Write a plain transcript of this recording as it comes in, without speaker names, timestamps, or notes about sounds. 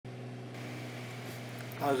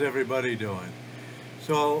How's everybody doing?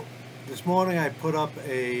 So this morning I put up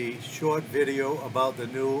a short video about the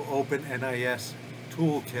new OpenXR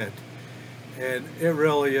Toolkit, and it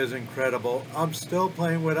really is incredible. I'm still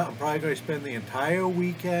playing with it. I'm probably going to spend the entire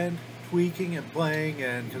weekend tweaking and playing,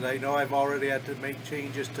 and because I know I've already had to make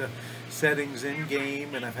changes to settings in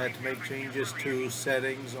game, and I've had to make changes to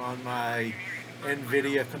settings on my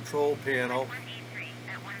NVIDIA control panel,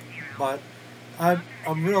 but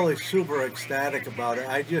I'm really super ecstatic about it.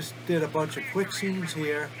 I just did a bunch of quick scenes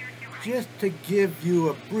here just to give you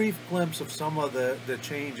a brief glimpse of some of the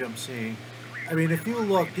change I'm seeing. I mean, if you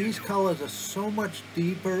look, these colors are so much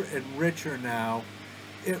deeper and richer now.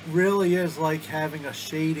 It really is like having a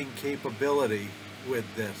shading capability with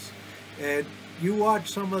this. And you watch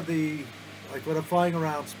some of the, like when I'm flying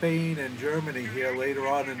around Spain and Germany here later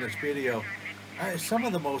on in this video, some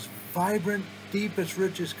of the most vibrant, deepest,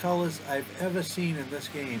 richest colors I've ever seen in this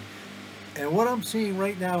game. And what I'm seeing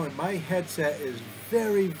right now in my headset is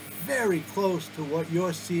very, very close to what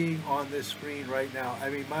you're seeing on this screen right now. I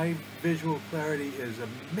mean, my visual clarity is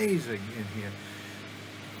amazing in here.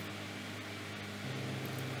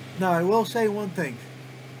 Now, I will say one thing.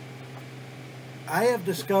 I have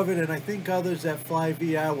discovered, and I think others that fly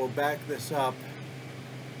VR will back this up,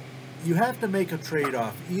 you have to make a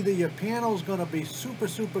trade-off. Either your panel's going to be super,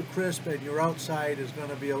 super crisp and your outside is going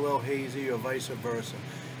to be a little hazy, or vice versa.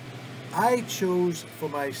 I choose for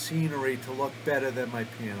my scenery to look better than my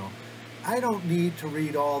panel. I don't need to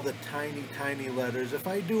read all the tiny, tiny letters. If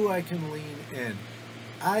I do, I can lean in.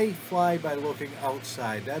 I fly by looking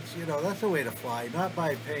outside. That's, you know, that's the way to fly, not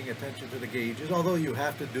by paying attention to the gauges, although you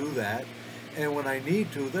have to do that. And when I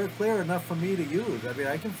need to, they're clear enough for me to use. I mean,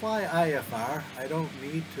 I can fly IFR. I don't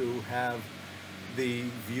need to have the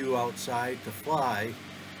view outside to fly,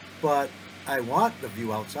 but I want the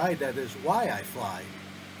view outside. That is why I fly.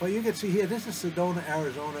 But you can see here, this is Sedona,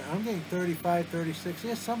 Arizona. I'm getting 35, 36.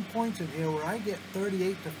 There's some points in here where I get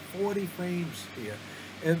 38 to 40 frames here.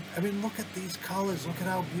 And I mean, look at these colors. Look at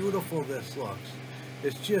how beautiful this looks.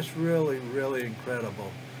 It's just really, really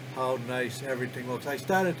incredible how nice everything looks. I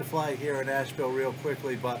started to fly here in Asheville real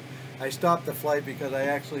quickly, but I stopped the flight because I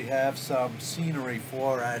actually have some scenery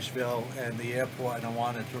for Asheville and the airport, and I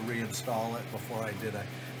wanted to reinstall it before I did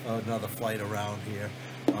another flight around here.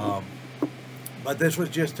 But this was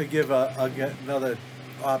just to give another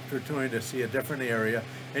opportunity to see a different area.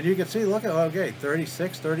 And you can see, look at, okay,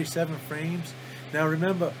 36, 37 frames. Now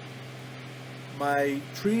remember, my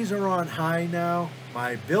trees are on high now,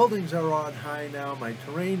 my buildings are on high now, my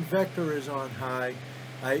terrain vector is on high.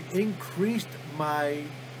 I increased my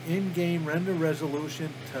in-game render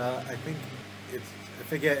resolution to, I think I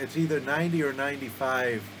forget, it's either 90 or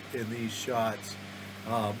 95 in these shots.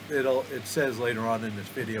 It says later on in this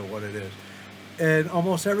video what it is. And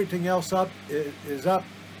almost everything else up is up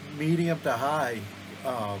medium to high.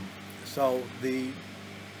 So the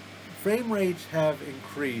frame rates have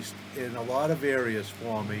increased in a lot of areas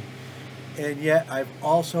for me, and yet I've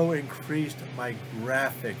also increased my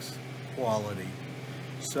graphics quality.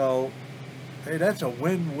 So, hey, that's a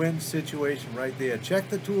win-win situation right there. Check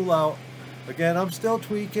the tool out. Again, I'm still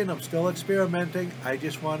tweaking, I'm still experimenting. I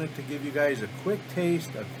just wanted to give you guys a quick taste,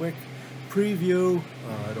 a quick preview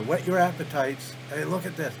to whet your appetites. Hey, look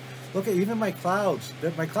at this. Look at even my clouds.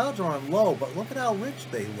 My clouds are on low, but look at how rich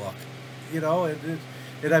they look. You know,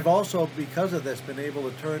 and I've also, because of this, been able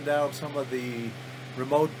to turn down some of the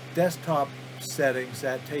remote desktop settings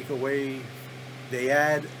that take away, they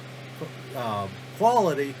add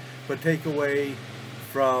quality, but take away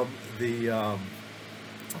from the,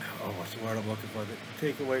 what's the word I'm looking for?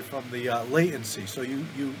 Take away from the latency. So you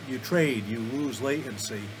trade, you lose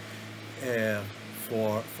latency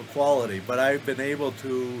for quality. But I've been able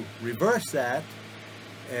to reverse that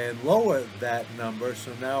and lower that number,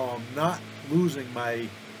 so now I'm not losing my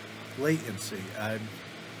latency.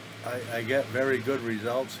 I get very good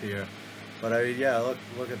results here. But I mean, yeah,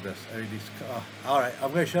 look at this. I mean, all right,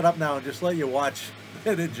 I'm going to shut up now and just let you watch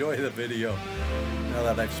and enjoy the video now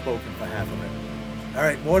that I've spoken for half of it. All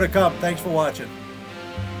right, more to come. Thanks for watching.